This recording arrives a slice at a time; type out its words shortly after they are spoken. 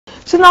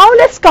So now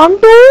let's come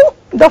to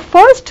the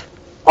first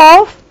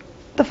of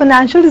the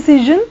financial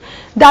decision,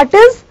 that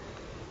is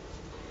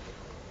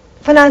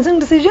financing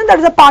decision, that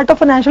is a part of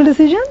financial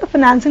decision. The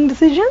financing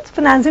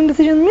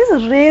decision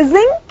means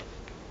raising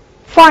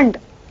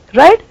fund,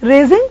 right?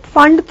 Raising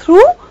fund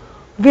through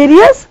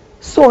various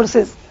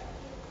sources.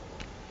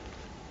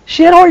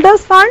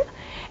 Shareholders fund,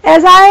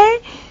 as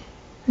I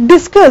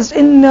discussed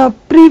in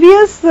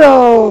previous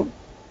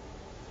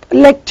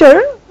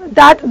lecture,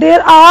 that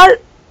there are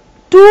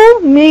two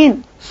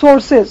main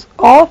sources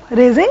of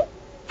raising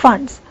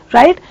funds,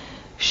 right?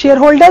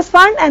 Shareholders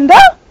fund and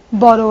the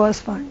borrowers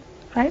fund,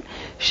 right?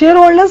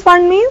 Shareholders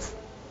fund means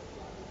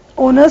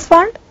owners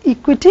fund,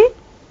 equity,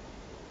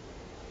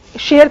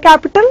 share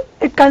capital.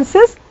 It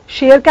consists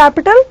share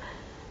capital,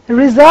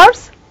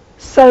 reserves,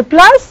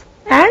 surplus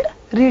and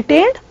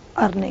retained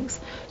earnings.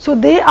 So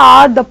they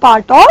are the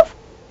part of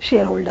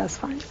shareholders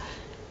fund.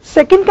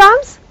 Second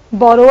comes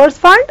borrowers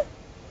fund.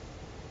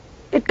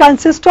 It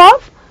consists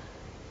of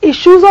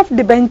issues of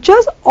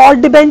debentures or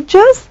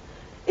debentures,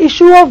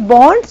 issue of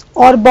bonds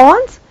or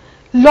bonds,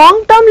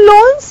 long-term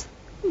loans,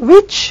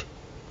 which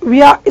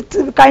it's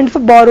a kind of a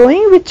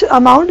borrowing, which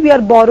amount we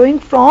are borrowing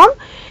from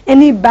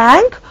any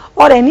bank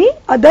or any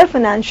other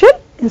financial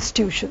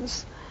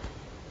institutions,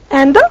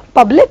 and the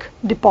public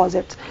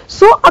deposits.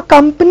 So a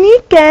company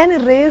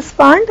can raise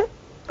fund,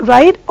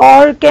 right,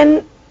 or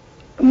can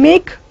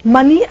make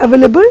money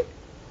available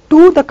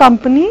to the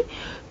company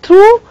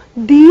through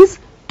these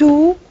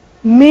two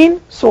main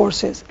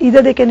sources.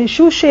 Either they can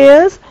issue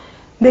shares,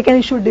 they can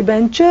issue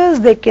debentures,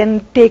 they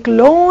can take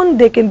loan,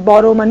 they can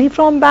borrow money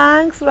from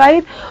banks,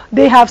 right?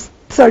 They have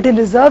certain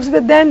reserves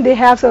with them, they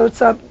have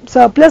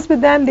surplus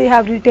with them, they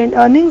have retained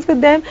earnings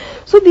with them.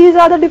 So these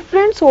are the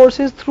different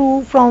sources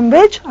from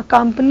which a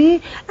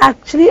company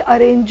actually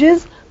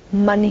arranges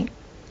money,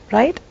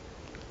 right,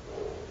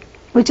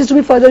 which is to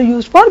be further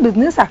used for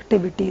business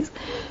activities.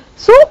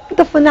 So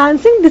the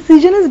financing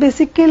decision is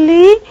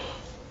basically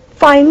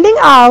finding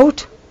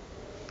out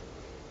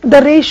the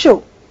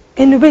ratio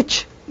in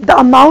which the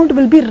amount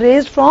will be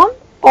raised from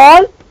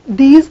all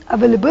these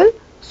available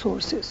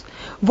sources.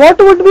 What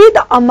would be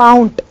the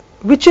amount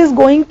which is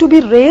going to be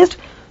raised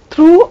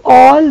through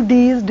all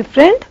these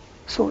different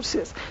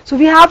sources? So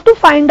we have to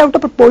find out a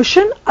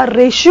proportion, a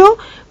ratio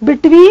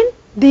between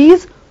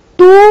these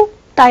two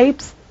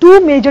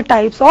major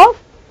types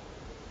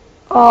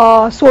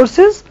of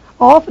sources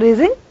of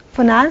raising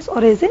finance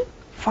or raising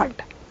fund,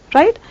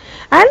 right?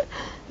 And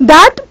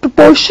that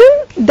proportion,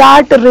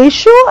 that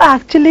ratio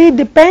actually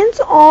depends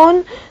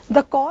on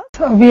the cost.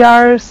 We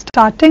are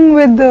starting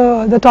with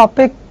the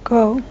topic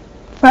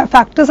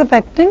factors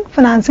affecting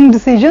financing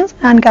decisions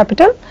and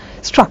capital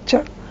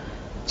structure.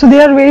 So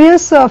there are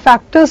various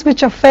factors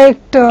which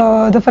affect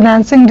the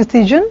financing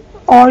decision,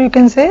 or you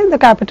can say the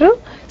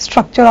capital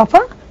structure of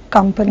a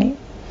company.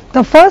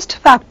 The first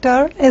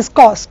factor is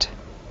cost.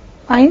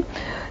 Fine.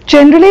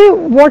 Generally,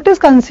 what is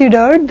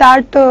considered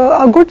that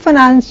a good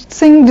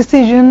financing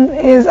decision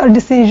is a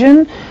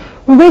decision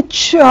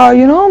which where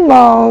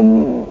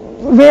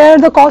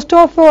the cost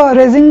of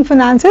raising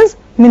finance is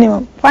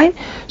minimum. Fine.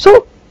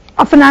 So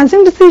a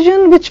financing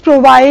decision which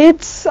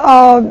provides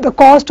the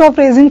cost of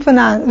raising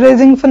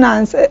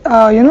finance,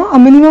 a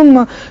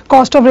minimum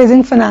cost of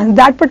raising finance,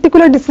 that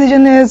particular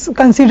decision is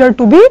considered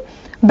to be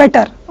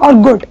better or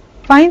good.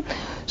 Fine.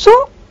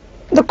 So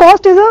the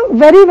cost is a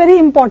very, very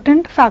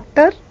important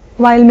factor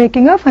while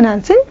making a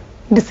financing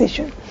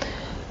decision.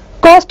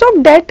 Cost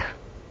of debt,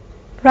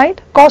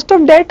 right? Cost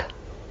of debt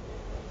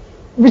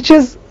which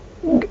is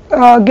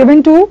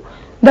given to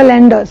the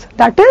lenders,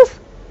 that is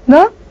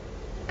the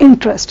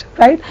interest,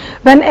 right?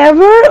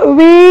 Whenever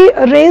we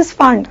raise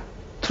fund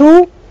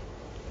through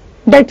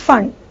debt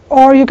fund,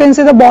 or you can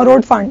say the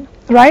borrowed fund,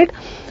 right,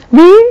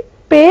 we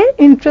pay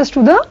interest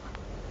to the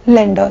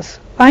lenders,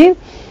 fine,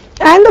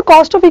 and the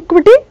cost of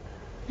equity,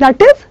 that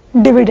is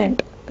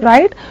dividend,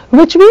 right,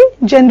 which we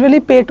generally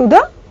pay to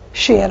the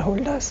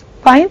shareholders,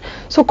 fine.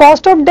 So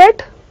cost of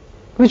debt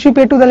which we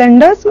pay to the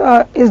lenders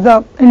is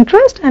the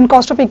interest, and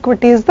cost of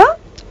equity is the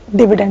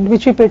dividend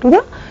which we pay to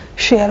the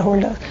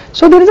shareholders.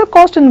 So there is a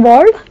cost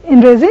involved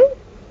in raising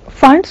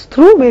funds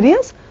through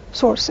various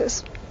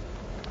sources.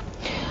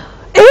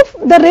 If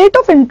the rate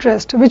of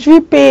interest which we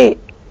pay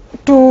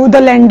to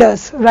the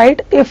lenders,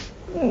 right, if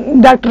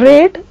that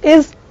rate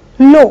is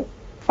low,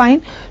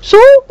 fine, so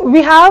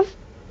we have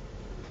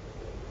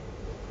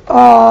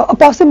a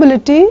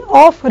possibility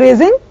of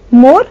raising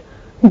more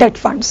debt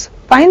funds,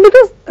 fine,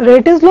 because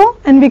rate is low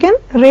and we can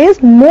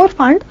raise more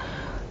fund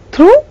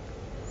through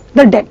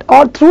the debt,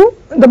 or through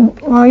the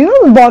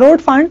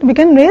borrowed fund we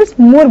can raise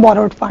more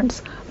borrowed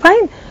funds,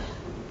 fine.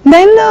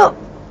 Then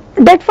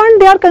debt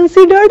fund, they are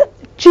considered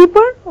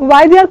cheaper.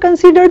 Why they are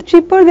considered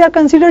cheaper? They are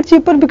considered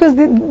cheaper because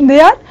they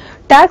are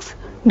tax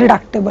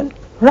deductible,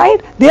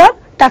 right? They are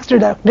tax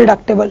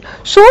deductible.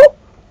 So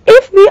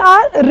if we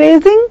are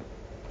raising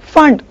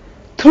fund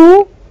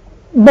through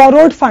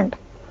borrowed fund,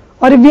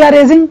 or if we are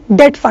raising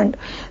debt fund,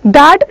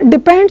 that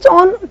depends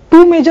on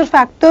two major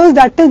factors,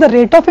 that is the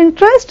rate of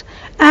interest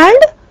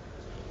and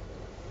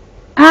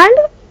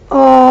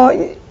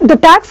the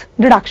tax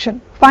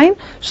deduction. Fine.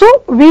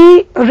 So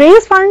we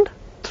raise fund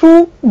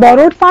through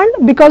borrowed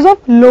fund because of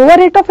lower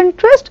rate of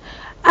interest,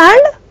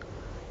 and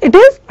it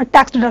is a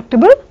tax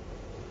deductible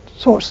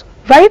source,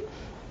 right?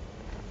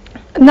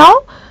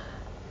 Now,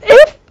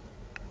 if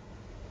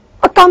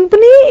a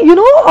company,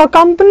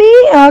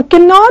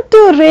 cannot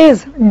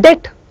raise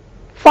debt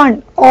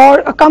fund, or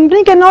a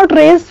company cannot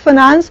raise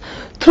finance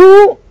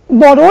through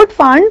borrowed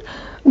fund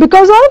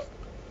because of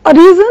a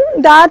reason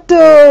that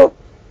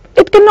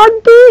it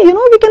cannot be,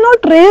 we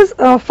cannot raise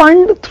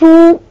fund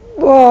through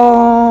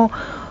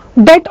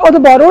debt or the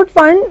borrowed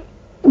fund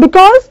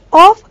because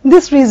of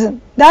this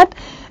reason, that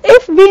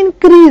if we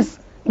increase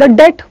the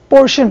debt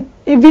portion,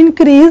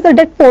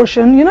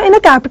 in a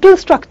capital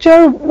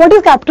structure. What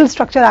is capital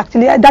structure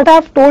actually? That I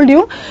have told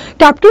you.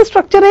 Capital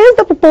structure is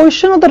the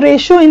proportion or the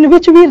ratio in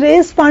which we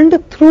raise fund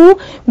through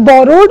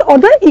borrowed or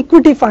the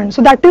equity fund.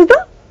 So that is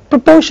the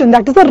proportion,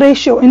 that is the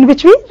ratio in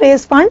which we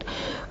raise fund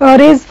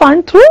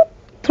through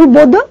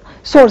both the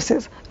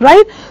sources,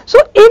 right? So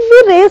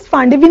if we raise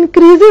fund, if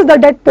increases the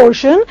debt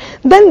portion,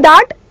 then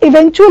that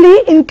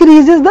eventually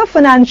increases the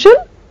financial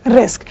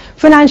risk.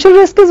 Financial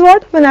risk is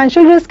what?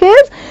 Financial risk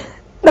is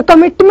the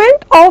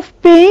commitment of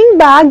paying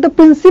back the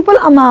principal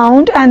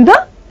amount and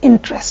the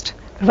interest,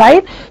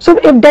 right? So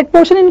if debt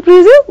portion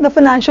increases, the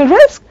financial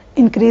risk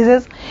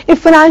increases. If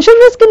financial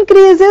risk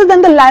increases,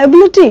 then the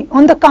liability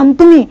on the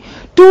company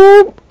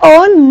to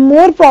earn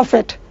more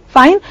profit,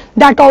 fine,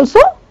 that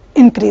also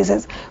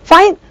increases,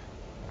 fine,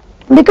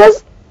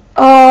 because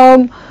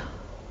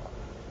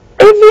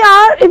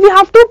if we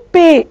have to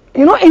pay,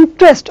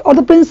 interest or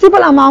the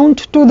principal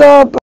amount to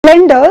the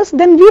lenders,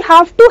 then we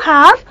have to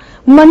have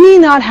money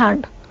in our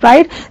hand,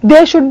 right?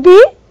 There should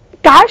be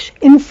cash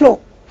inflow,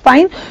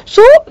 fine.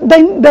 So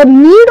the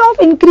need of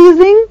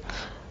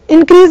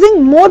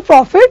increasing more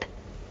profit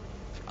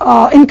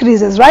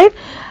increases, right?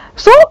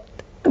 So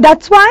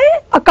that's why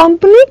a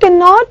company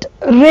cannot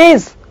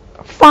raise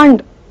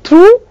fund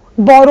through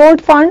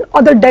borrowed fund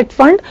or the debt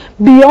fund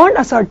beyond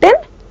a certain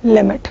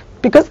limit,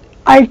 because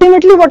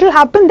ultimately what will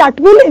happen, that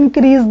will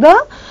increase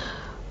the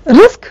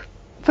risk,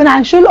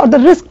 financial or the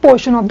risk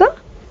portion of the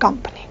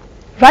company,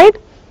 right?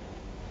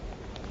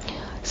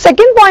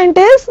 Second point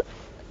is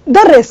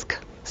the risk.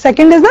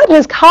 Second is the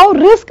risk, how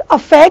risk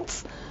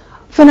affects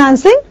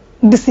financing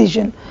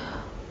decision.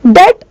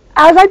 Debt,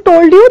 as I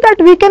told you, that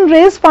we can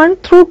raise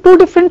fund through two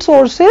different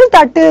sources,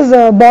 that is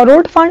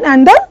borrowed fund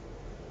and the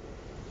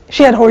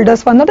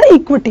shareholders fund or the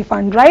equity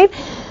fund, right?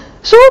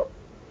 So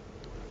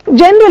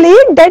generally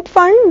debt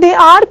fund, they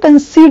are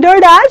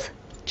considered as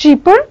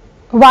cheaper.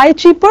 Why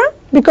cheaper?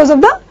 Because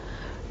of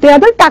they are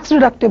the tax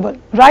deductible,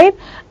 right?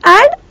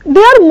 And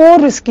they are more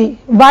risky.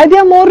 Why they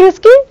are more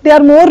risky? They are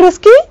more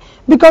risky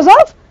because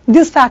of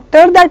this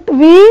factor, that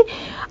we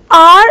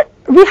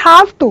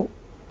have to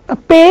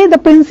pay the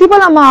principal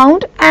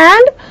amount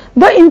and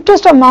the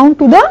interest amount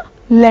to the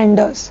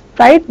lenders,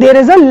 right? There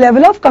is a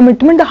level of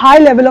commitment, a high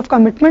level of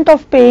commitment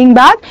of paying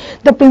back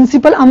the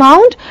principal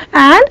amount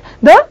and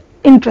the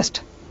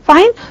interest,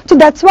 fine. So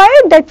that's why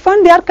debt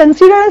fund, they are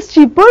considered as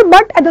cheaper,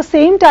 but at the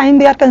same time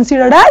they are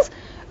considered as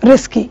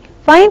risky,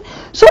 fine.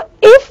 So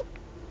if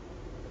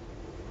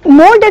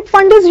more debt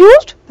fund is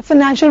used, the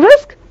financial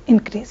risk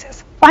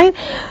increases, fine.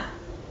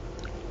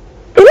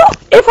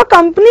 If a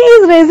company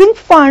is raising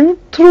fund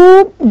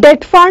through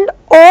debt fund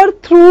or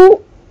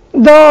through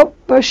the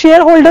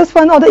shareholders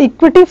fund or the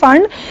equity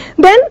fund,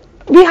 then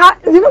we have,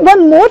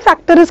 one more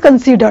factor is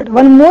considered.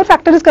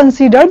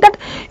 That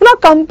a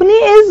company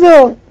is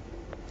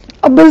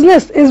a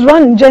business is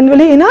run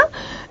generally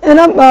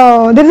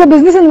there is a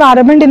business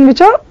environment in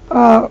which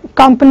a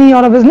company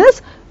or a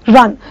business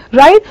run,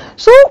 right?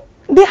 So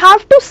they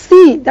have to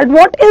see that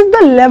what is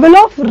the level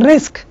of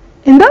risk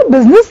in the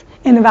business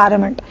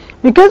environment,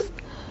 because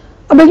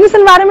a business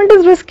environment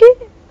is risky.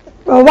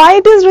 Why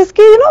it is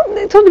risky?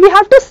 So we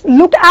have to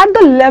look at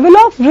the level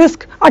of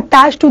risk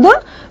attached to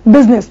the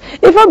business.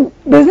 If a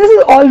business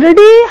is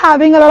already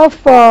having a lot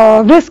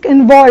of risk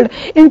involved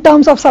in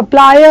terms of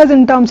suppliers,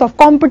 in terms of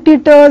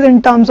competitors,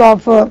 in terms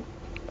of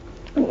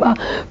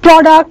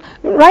product,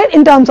 right,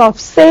 in terms of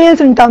sales,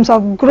 in terms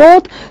of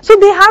growth, so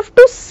they have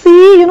to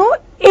see,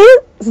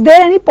 is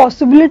there any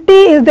possibility,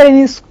 is there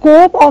any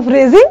scope of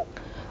raising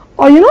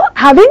or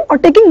having or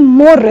taking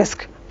more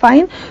risk,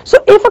 fine.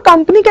 So if a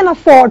company can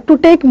afford to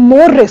take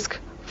more risk,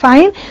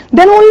 fine,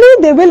 then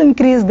only they will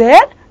increase their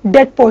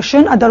debt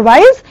portion,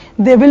 otherwise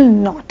they will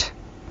not,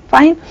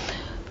 fine.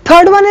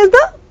 Third one is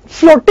the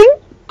floating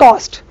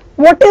cost.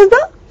 What is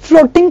the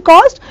floating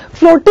cost?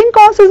 Floating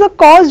cost is a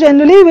cost,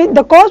 generally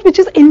the cost which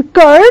is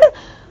incurred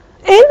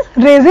in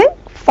raising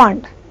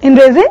fund.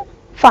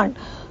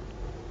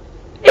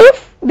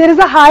 If there is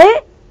a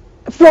high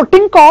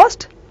floating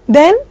cost,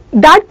 then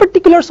that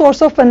particular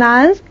source of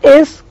finance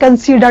is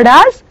considered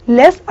as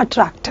less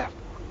attractive,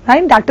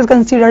 right? That is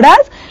considered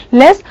as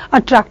less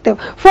attractive.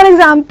 For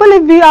example,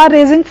 if we are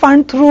raising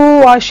fund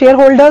through a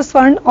shareholders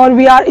fund, or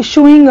we are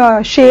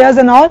issuing shares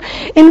and all,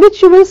 in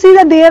which you will see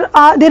that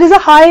there is a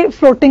high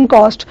floating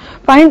cost,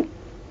 fine.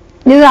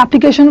 There is an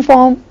application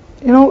form,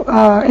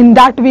 in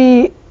that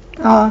we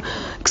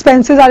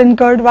expenses are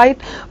incurred, right?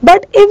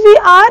 But if we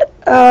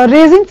are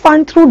raising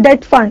fund through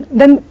debt fund,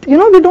 then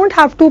we don't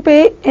have to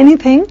pay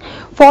anything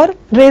for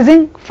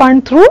raising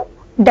fund through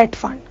debt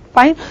fund.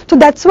 Fine. So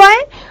that's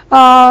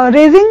why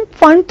raising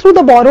fund through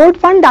the borrowed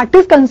fund, that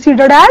is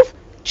considered as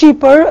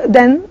cheaper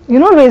than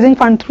raising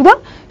fund through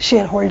the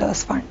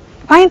shareholders fund.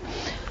 Fine.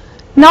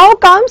 Now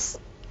comes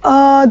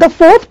the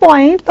fourth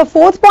point. The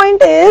fourth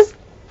point is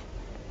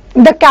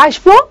the cash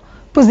flow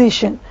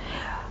position.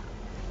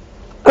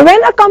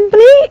 When a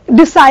company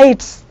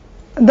decides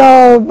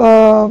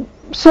the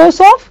source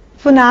of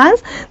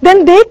finance,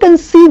 then they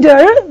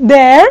consider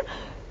their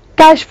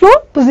cash flow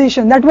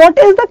position, that what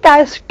is the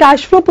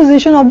cash flow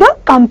position of the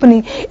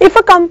company. If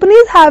a company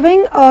is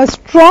having a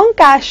strong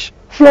cash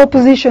flow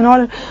position,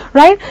 or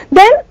right,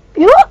 then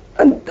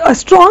a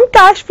strong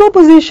cash flow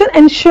position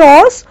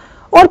ensures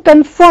or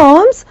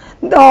confirms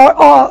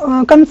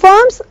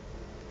confirms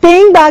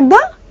paying back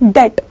the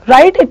debt,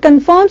 right? It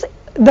confirms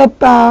the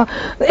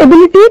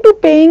ability to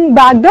paying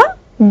back the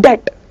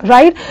debt,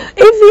 right?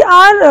 If we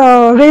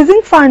are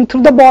raising fund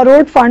through the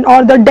borrowed fund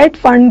or the debt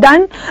fund,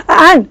 then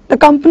and the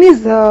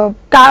company's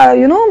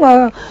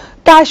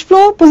cash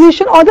flow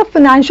position or the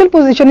financial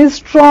position is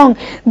strong,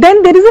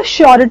 then there is a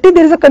surety,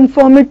 there is a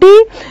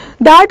conformity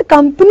that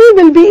company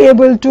will be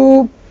able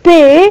to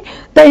pay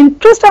the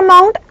interest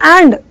amount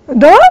and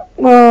the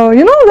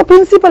the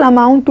principal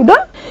amount to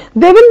the,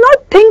 they will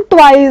not think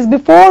twice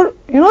before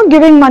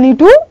giving money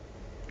to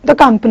the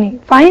company.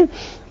 Fine.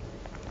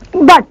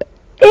 But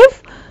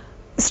if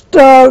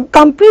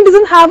company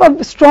doesn't have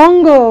a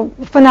strong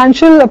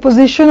financial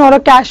position or a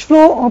cash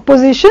flow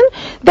position,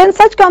 then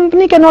such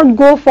company cannot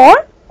go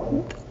for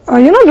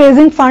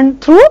raising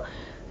fund through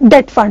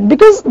debt fund,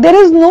 because there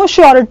is no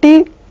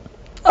surety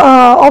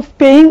of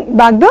paying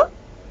back the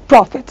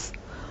profits.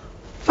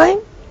 Fine.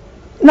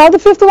 Now the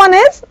fifth one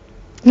is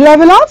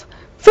level of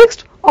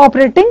fixed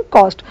operating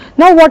cost.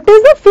 Now what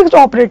is the fixed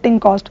operating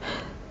cost?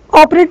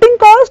 Operating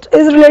cost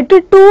is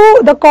related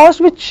to the cost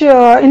which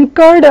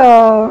incurred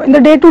in the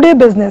day-to-day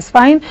business.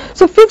 Fine.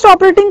 So fixed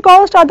operating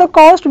costs are the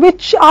costs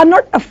which are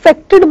not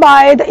affected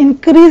by the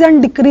increase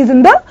and decrease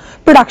in the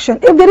production.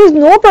 If there is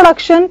no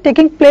production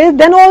taking place,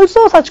 then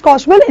also such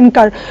cost will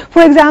incur.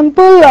 For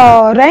example,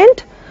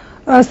 rent,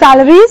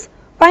 salaries.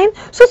 Fine.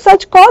 So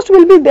such cost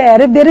will be there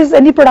if there is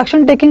any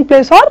production taking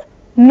place or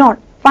not.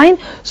 Fine.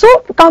 So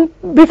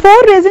before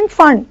raising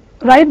fund,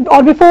 right,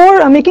 or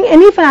before making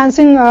any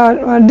financing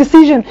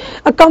decision,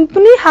 a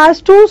company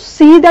has to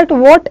see that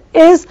what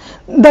is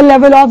the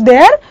level of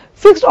their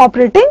fixed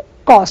operating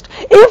cost.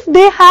 If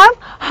they have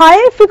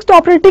high fixed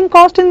operating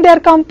cost in their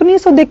company,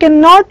 so they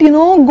cannot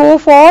go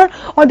for,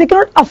 or they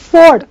cannot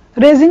afford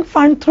raising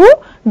fund through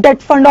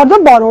debt fund or the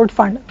borrowed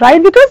fund,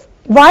 right? Because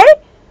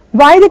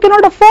why they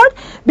cannot afford?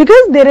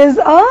 Because there is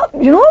a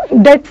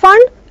debt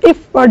fund.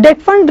 If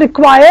debt fund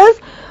requires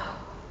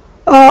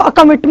a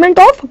commitment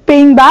of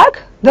paying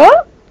back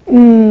the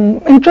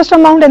interest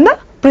amount and the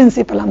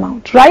principal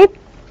amount, right?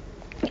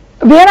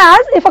 Whereas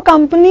if a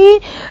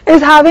company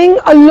is having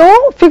a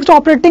low fixed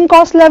operating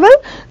cost level,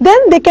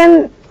 then they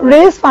can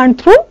raise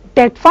fund through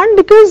debt fund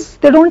because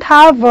they don't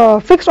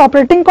have fixed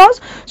operating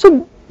cost.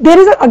 So there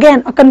is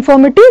again a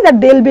conformity that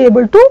they will be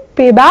able to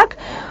pay back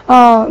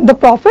the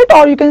profit,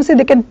 or you can say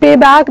they can pay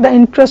back the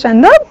interest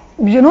and the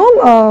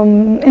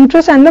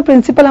interest and the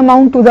principal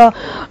amount to the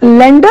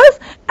lenders,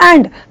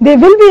 and they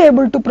will be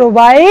able to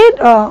provide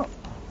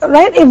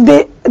right,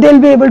 if they'll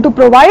be able to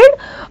provide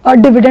a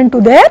dividend to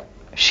their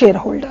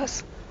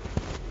shareholders.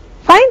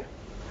 Fine.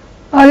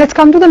 Let's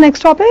come to the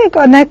next topic,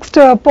 next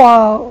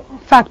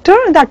factor,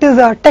 that is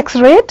tax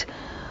rate.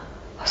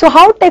 So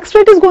how tax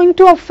rate is going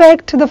to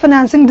affect the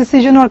financing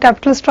decision or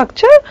capital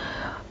structure?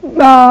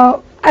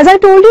 As I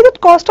told you,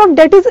 that cost of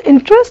debt is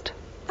interest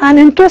and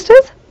interest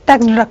is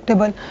tax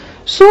deductible.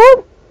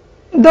 So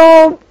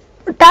the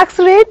tax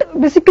rate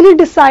basically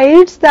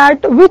decides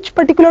that which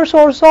particular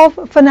source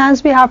of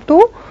finance we have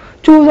to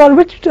choose, or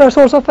which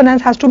source of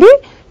finance has to be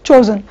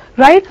chosen,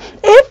 right?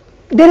 If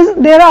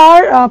there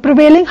are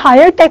prevailing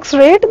higher tax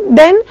rate,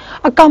 then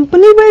a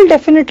company will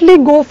definitely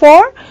go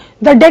for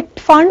the debt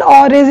fund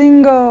or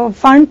raising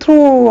fund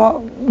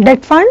through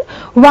debt fund.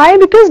 Why?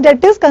 Because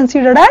debt is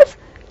considered as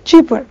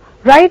cheaper,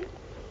 right?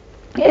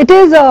 It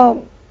is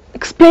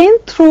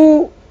explained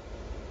through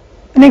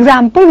an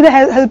example, with the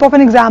help of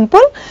an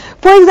example.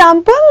 For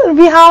example,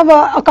 we have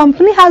a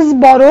company has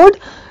borrowed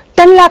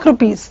 10 lakh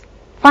rupees,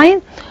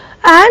 fine,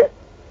 and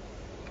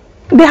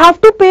they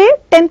have to pay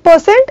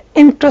 10%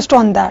 interest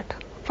on that,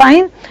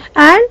 fine,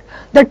 and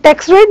the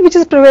tax rate which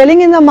is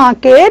prevailing in the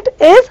market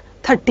is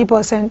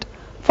 30%,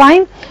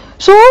 fine.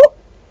 So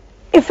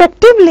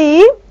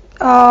effectively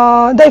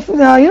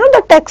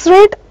the tax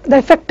rate, the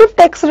effective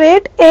tax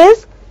rate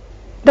is,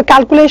 the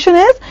calculation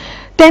is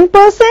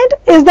 10%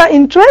 is the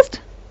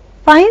interest,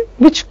 fine,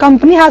 which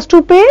company has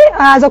to pay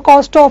as a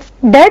cost of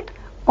debt,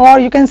 or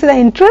you can say the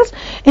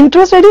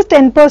interest rate is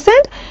 10%,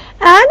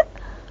 and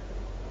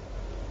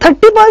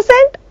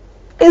 30%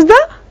 is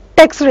the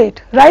tax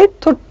rate, right?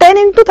 So 10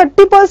 into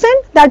 30%,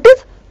 that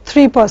is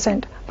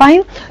 3%.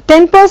 Fine.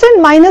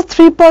 10% minus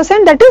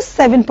 3%, that is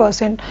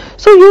 7%.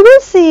 So you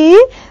will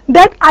see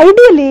that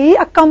ideally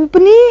a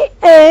company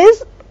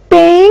is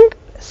paying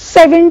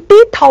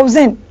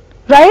 70,000,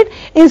 right,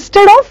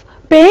 instead of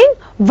paying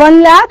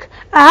 1 lakh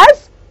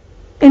as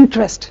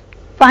interest.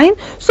 Fine.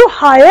 So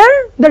higher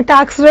the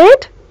tax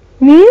rate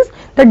means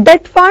the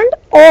debt fund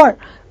or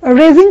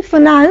raising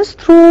finance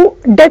through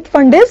debt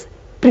fund is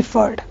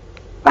preferred.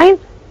 Fine.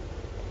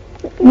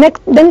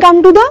 Next, then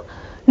come to the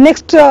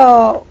next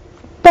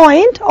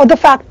point or the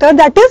factor,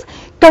 that is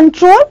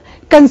control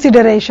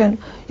consideration.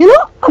 You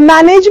know, a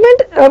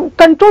management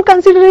control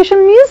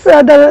consideration means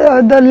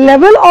the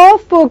level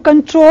of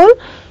control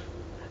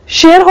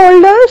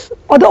shareholders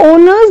or the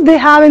owners they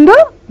have in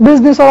the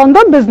business or on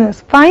the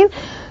business. Fine.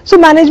 So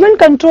management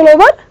control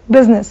over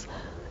business.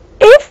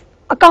 If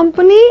a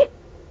company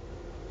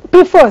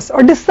prefers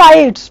or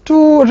decides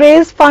to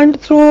raise fund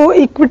through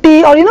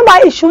equity or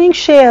by issuing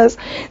shares,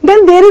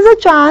 then there is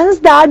a chance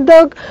that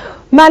the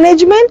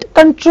management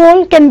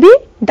control can be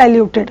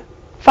diluted.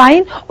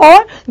 Fine.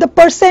 Or the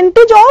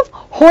percentage of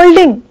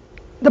holding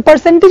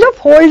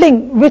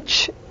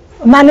which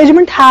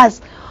management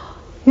has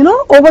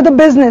over the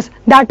business,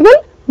 that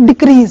will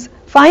decrease.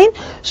 Fine.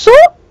 So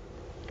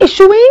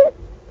issuing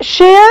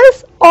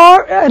shares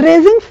or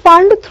raising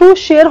fund through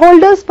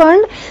shareholders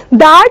fund,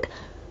 that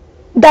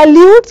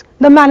dilutes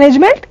the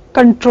management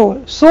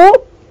control.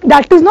 So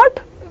that is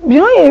not,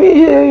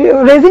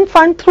 raising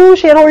fund through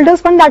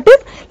shareholders fund, that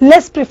is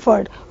less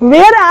preferred.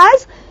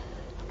 Whereas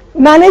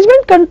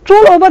management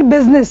control over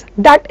business,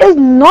 that is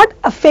not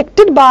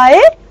affected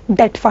by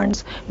debt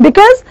funds,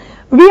 because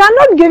we are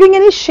not giving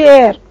any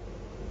share,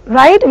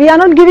 right? We are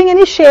not giving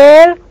any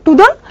share to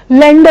the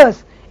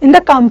lenders in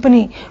the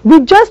company. We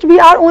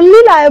are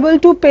only liable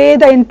to pay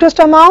the interest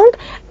amount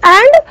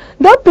and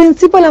the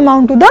principal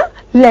amount to the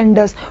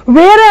lenders.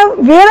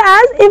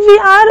 Whereas if we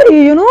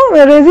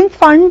are raising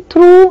fund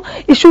through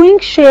issuing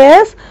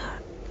shares,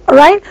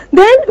 right,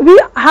 then we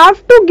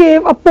have to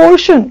give a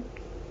portion,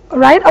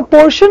 right, a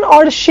portion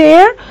or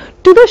share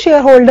to the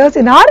shareholders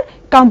in our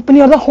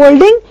company or the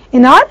holding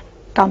in our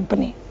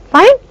company.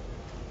 Fine.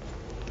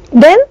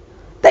 Then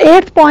the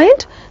 8th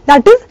point,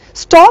 that is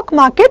stock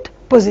market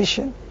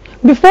position.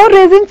 Before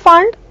raising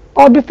fund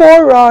or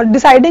before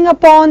deciding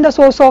upon the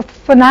source of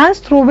finance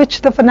through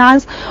which the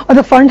finance or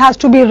the fund has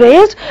to be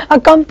raised, a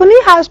company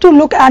has to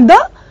look at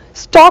the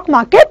stock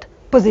market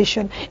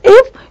position.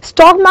 If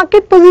stock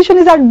market position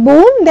is at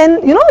boom,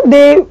 then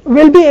they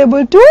will be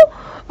able to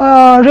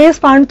raise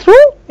fund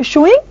through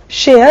issuing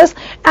shares,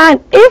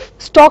 and if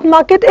stock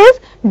market is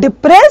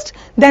depressed,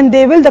 then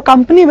the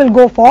company will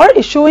go for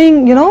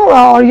issuing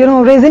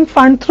raising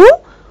fund through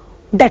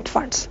debt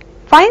funds.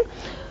 Fine.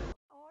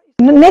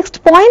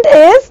 Next point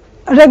is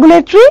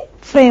regulatory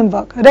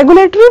framework.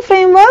 Regulatory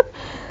framework,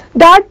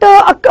 that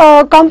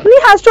a company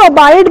has to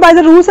abide by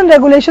the rules and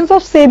regulations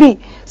of SEBI.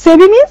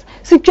 SEBI means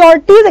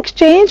Securities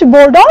Exchange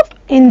Board of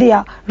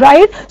India,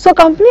 right? So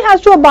company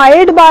has to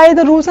abide by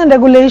the rules and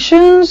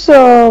regulations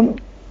of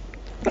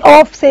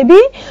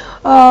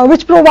SEBI,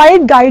 which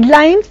provide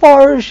guidelines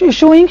for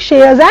issuing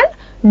shares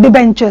and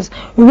debentures.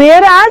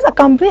 Whereas a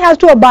company has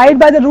to abide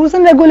by the rules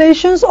and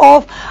regulations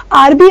of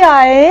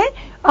RBI,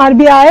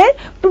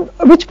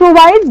 which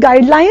provides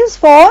guidelines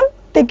for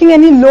taking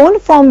any loan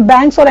from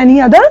banks or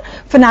any other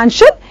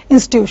financial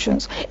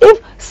institutions.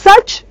 If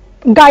such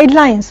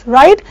guidelines,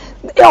 right,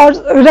 or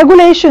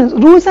regulations,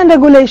 rules and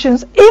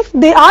regulations, if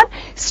they are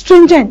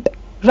stringent,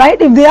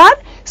 right, if they are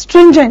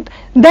stringent,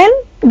 then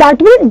that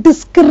will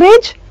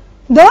discourage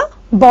the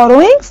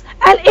borrowings,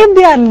 and if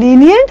they are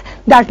lenient,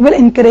 that will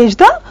encourage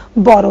the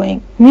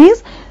borrowing.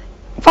 Means,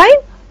 fine.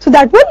 So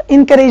that will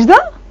encourage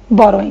the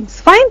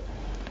borrowings. Fine.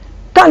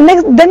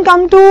 Then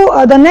come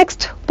to the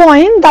next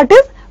point, that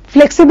is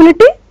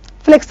flexibility.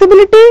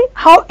 Flexibility,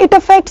 how it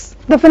affects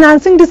the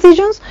financing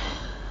decisions.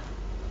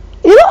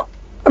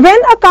 When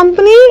a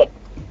company,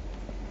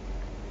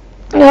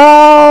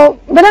 a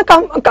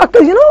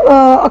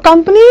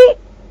company,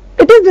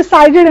 it is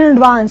decided in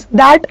advance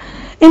that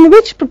in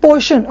which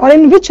proportion or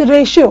in which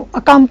ratio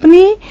a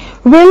company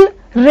will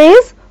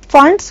raise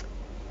funds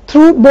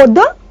through both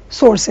the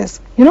sources.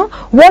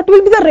 What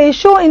will be the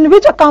ratio in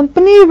which a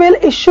company will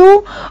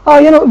issue,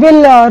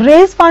 will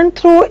raise fund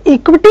through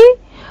equity,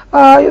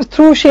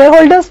 through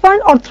shareholders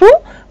fund, or through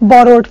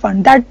borrowed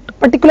fund. That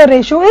particular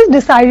ratio is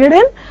decided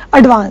in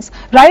advance,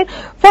 right?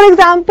 For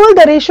example,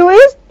 the ratio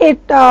is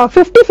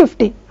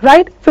 50-50,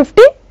 right?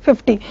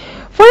 50-50.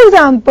 For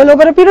example,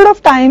 over a period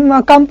of time,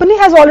 a company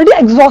has already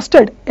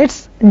exhausted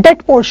its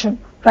debt portion,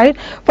 right?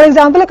 For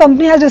example, a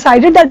company has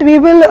decided that we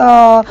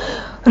will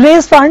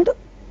raise fund,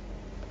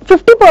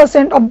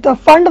 50% of the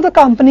fund of the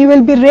company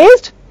will be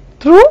raised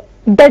through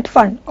debt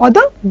fund or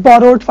the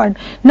borrowed fund.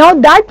 Now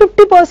that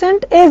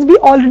 50% is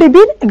already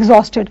been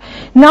exhausted.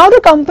 Now the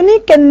company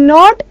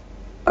cannot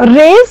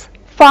raise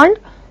fund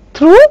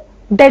through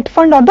debt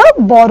fund or the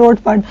borrowed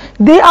fund.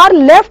 They are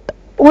left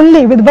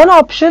only with one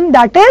option,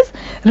 that is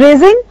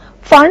raising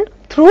fund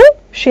through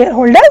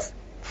shareholders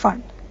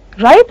fund,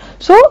 right?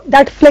 So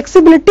that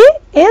flexibility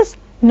is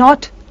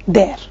not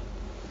there.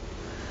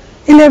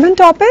 11th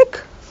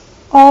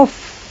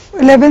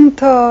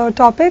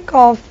topic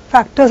of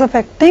factors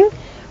affecting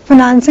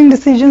financing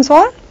decisions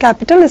or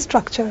capital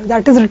structure,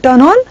 that is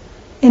return on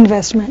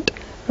investment,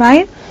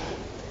 right?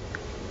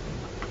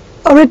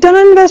 A return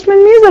on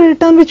investment means the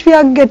return which we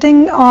are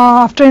getting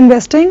after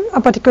investing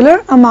a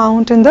particular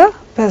amount in the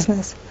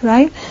business,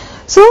 right?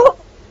 So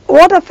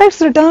what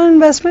affects return on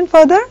investment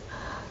further?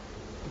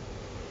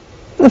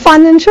 The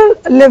financial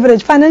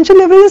leverage. Financial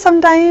leverage is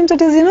sometimes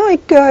it is,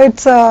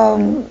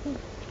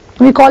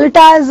 we call it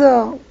as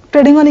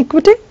trading on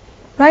equity,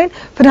 right?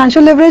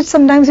 Financial leverage,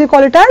 sometimes we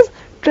call it as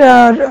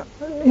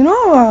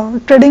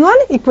trading on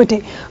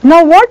equity.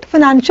 Now what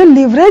financial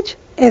leverage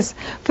is?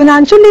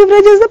 Financial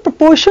leverage is the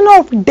proportion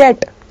of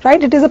debt,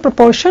 right? It is a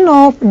proportion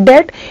of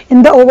debt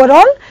in the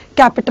overall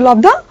capital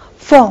of the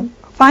firm.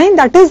 Fine,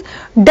 that is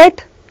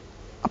debt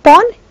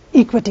upon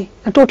equity.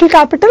 The total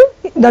capital,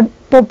 the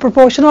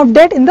proportion of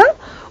debt in the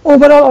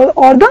overall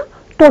or the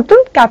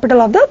total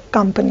capital of the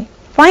company.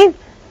 Fine.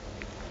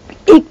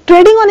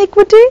 Trading on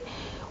equity.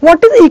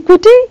 What is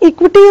equity?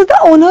 Equity is the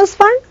owner's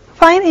fund.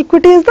 Fine,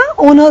 equity is the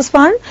owner's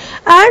fund,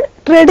 and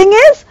trading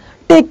is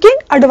taking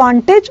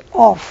advantage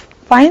of.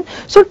 Fine.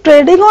 So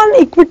trading on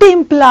equity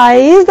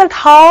implies that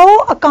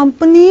how a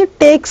company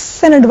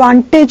takes an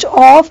advantage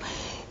of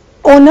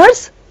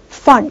owner's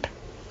fund.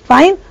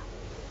 Fine.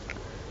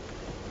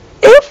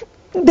 If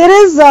there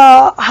is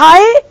a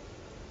high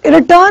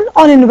return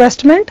on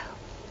investment,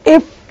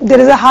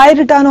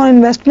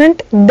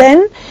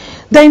 then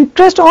the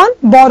interest on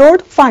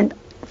borrowed fund,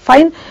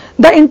 fine,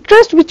 the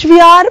interest which we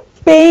are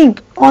paying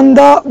on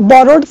the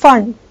borrowed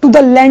fund to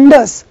the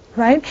lenders,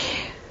 right?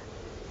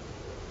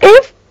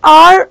 If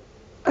our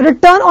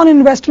return on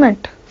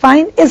investment,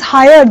 fine, is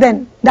higher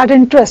than that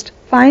interest,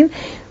 fine,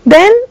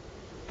 then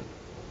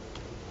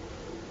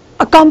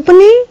a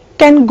company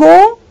can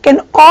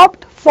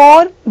opt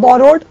for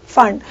borrowed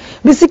fund.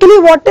 Basically,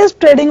 what is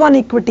trading on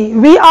equity?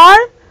 We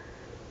are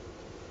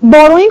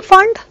borrowing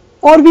fund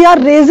or we are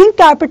raising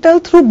capital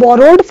through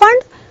borrowed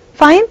fund.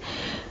 Fine.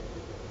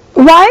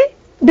 Why?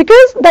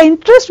 Because the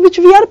interest which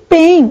we are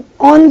paying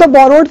on the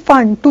borrowed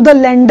fund to the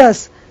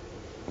lenders,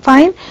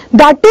 fine,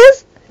 that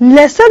is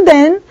lesser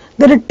than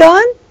the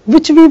return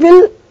which we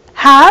will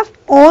have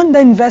on the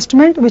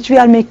investment which we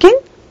are making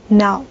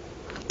now.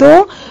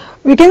 So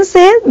we can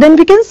say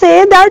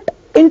that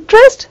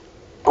interest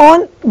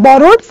on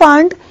borrowed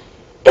fund,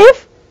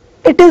 if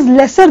it is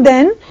lesser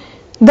than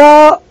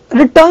the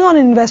return on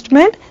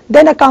investment,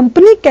 then a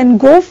company can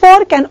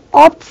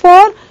opt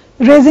for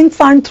raising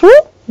fund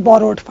through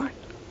borrowed fund.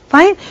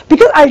 Fine,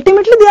 because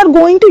ultimately they are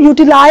going to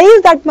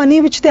utilize that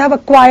money which they have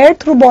acquired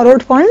through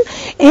borrowed fund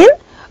in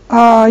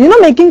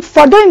making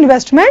further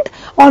investment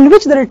on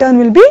which the return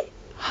will be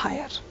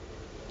higher.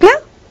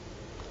 Clear?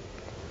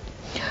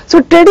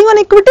 So trading on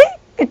equity,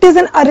 it is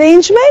an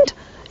arrangement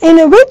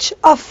in which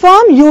a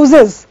firm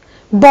uses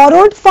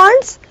borrowed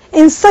funds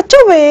in such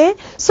a way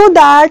so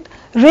that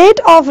rate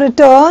of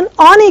return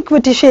on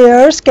equity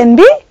shares can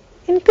be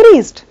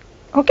increased.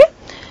 Okay.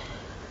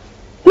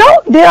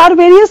 Now there are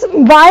various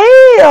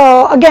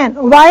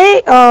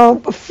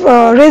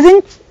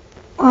raising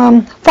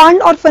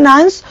fund or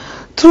finance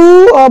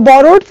through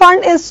borrowed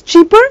fund is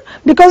cheaper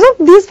because of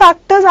these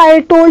factors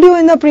I told you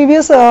in the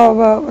previous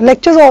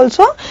lectures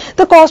also.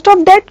 The cost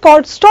of debt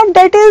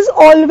is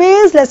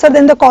always lesser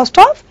than the cost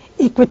of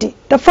equity.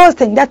 The first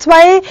thing, that's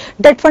why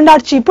debt fund are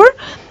cheaper.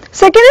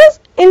 Second is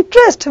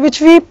interest which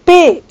we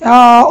pay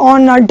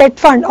on a debt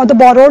fund or the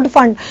borrowed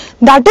fund,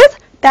 that is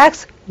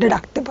tax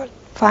deductible.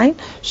 Fine.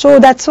 So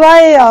that's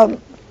why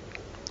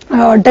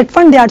debt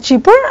fund, they are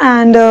cheaper,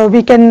 and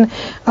we can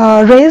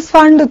raise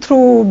fund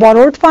through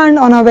borrowed fund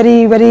on a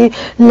very, very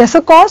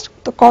lesser cost.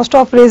 The cost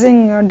of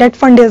raising debt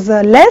fund is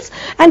less,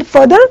 and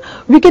further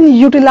we can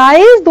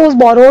utilize those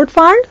borrowed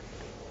fund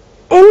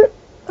in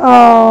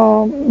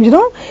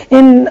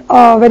in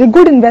a very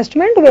good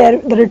investment where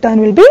the return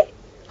will be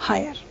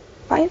higher.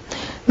 Fine.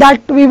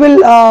 That we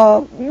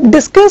will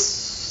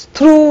discuss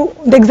through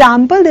the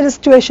example. There is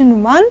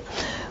situation 1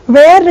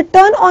 where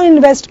return on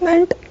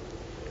investment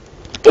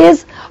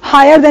is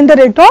higher than the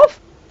rate of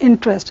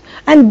interest,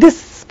 and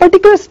this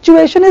particular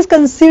situation is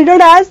considered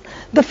as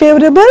the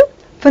favorable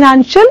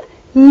financial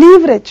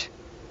leverage.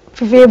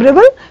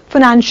 Favorable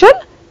financial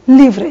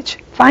leverage.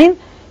 Fine.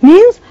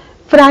 Means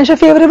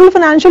favorable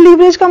financial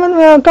leverage का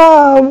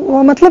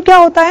मतलब क्या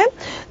होता है?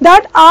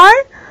 That our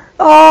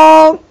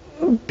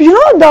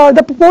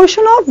the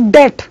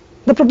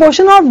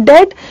proportion of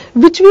debt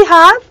which we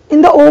have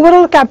in the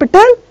overall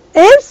capital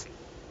is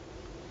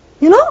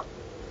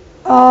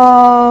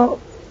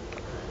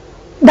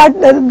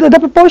that the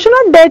proportion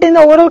of debt in the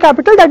overall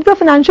capital, that is the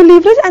financial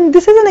leverage, and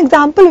this is an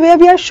example where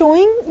we are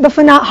showing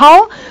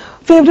how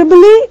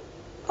favorable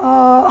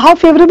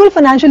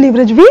financial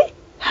leverage we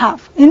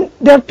have.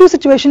 There are two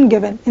situations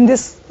given in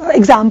this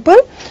example.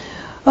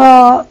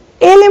 A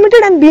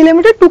Limited and B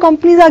Limited, two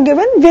companies are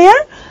given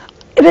where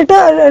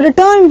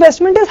return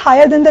investment is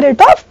higher than the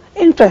rate of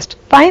interest.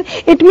 Fine.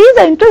 It means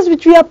the interest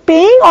which we are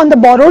paying on the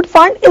borrowed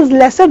fund is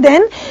lesser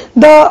than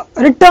the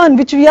return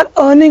which we are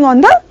earning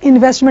on the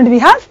investment we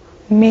have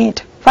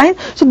made. Fine.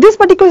 So this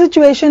particular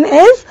situation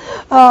is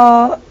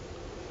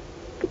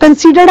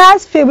considered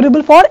as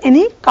favorable for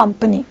any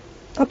company.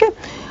 Okay.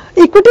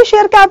 Equity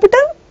share capital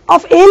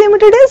of A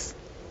Limited is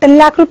 10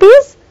 lakh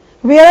rupees,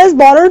 whereas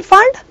borrowed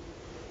fund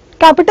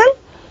capital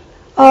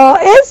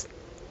is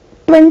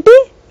 20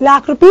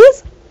 lakh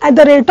rupees at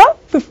the rate of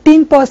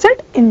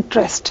 15%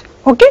 interest.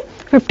 Okay,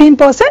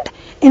 15%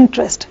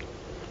 interest.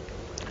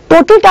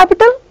 Total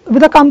capital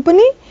with the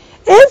company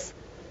is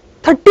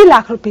 30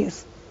 lakh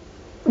rupees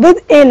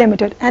with A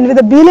Limited, and with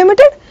the B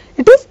Limited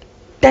it is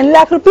 10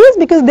 lakh rupees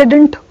because they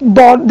didn't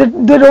borrow,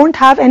 they don't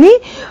have any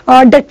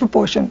debt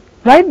proportion,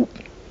 right?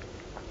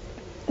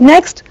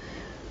 Next,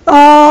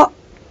 total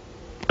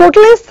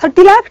is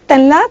 30 lakh,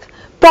 10 lakh,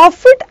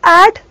 profit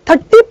at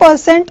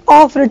 30%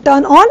 of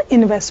return on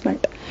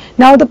investment.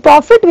 Now the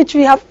profit which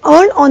we have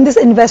earned on this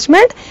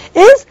investment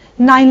is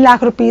 9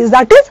 lakh rupees,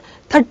 that is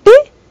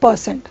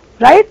 30%,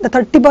 right? The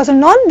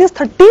 30% on this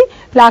 30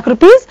 lakh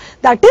rupees,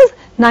 that is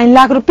 9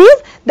 lakh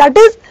rupees, that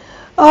is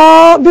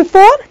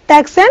before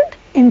tax and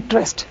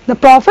interest. The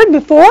profit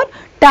before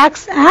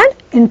tax and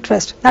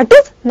interest, that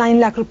is 9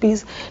 lakh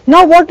rupees.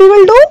 Now what we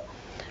will do?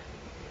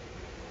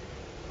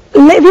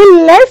 We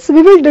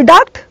will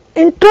deduct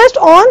interest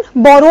on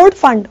borrowed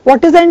fund.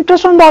 What is the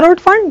interest on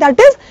borrowed fund? That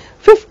is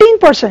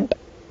 15%.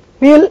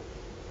 We will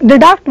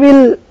deduct, we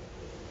will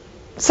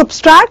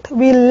subtract,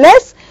 we will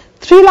less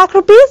 3 lakh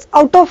rupees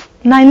out of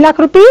 9 lakh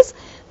rupees,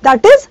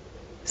 that is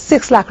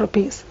 6 lakh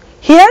rupees.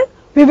 Here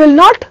we will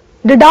not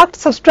deduct,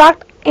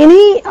 subtract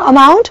any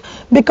amount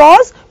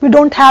because we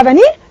don't have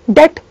any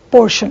debt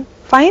portion.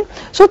 Fine.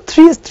 So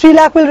 3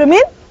 lakh will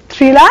remain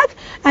 3 lakh,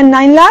 and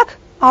 9 lakh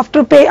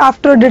after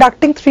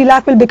deducting 3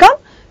 lakh will become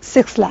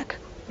 6 lakh,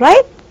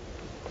 right?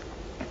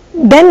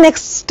 Then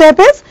next step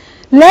is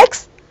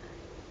less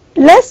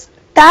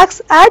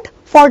tax at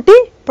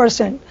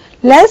 40%.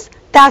 Less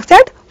tax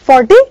at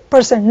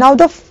 40%. Now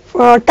the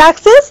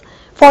tax is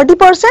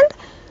 40%,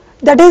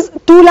 that is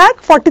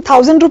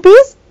 2,40,000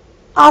 rupees.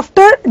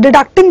 After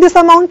deducting this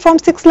amount from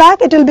 6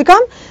 lakh, it will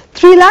become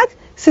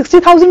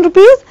 3,60,000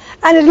 rupees,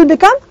 and it will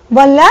become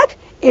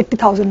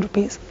 1,80,000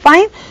 rupees.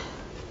 Fine.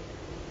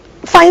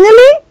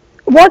 Finally,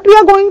 what we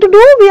are going to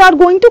do? We are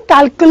going to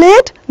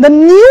calculate the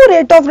new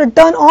rate of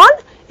return on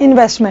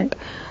investment.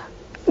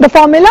 The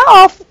formula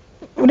of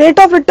rate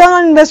of return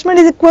on investment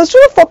is equal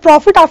to for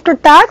profit after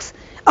tax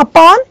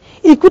upon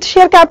equity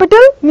share capital,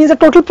 means the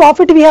total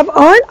profit we have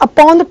earned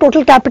upon the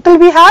total capital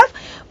we have,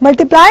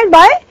 multiplied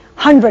by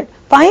 100.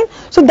 Fine.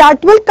 So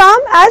that will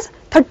come as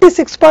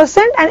 36%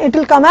 and it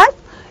will come as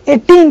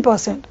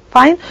 18%.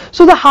 Fine.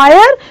 So the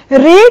higher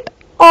rate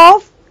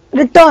of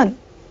return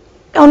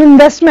on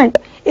investment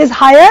is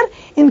higher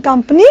in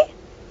company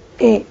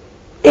A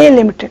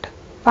Limited.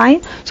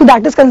 Fine. So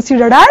that is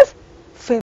considered as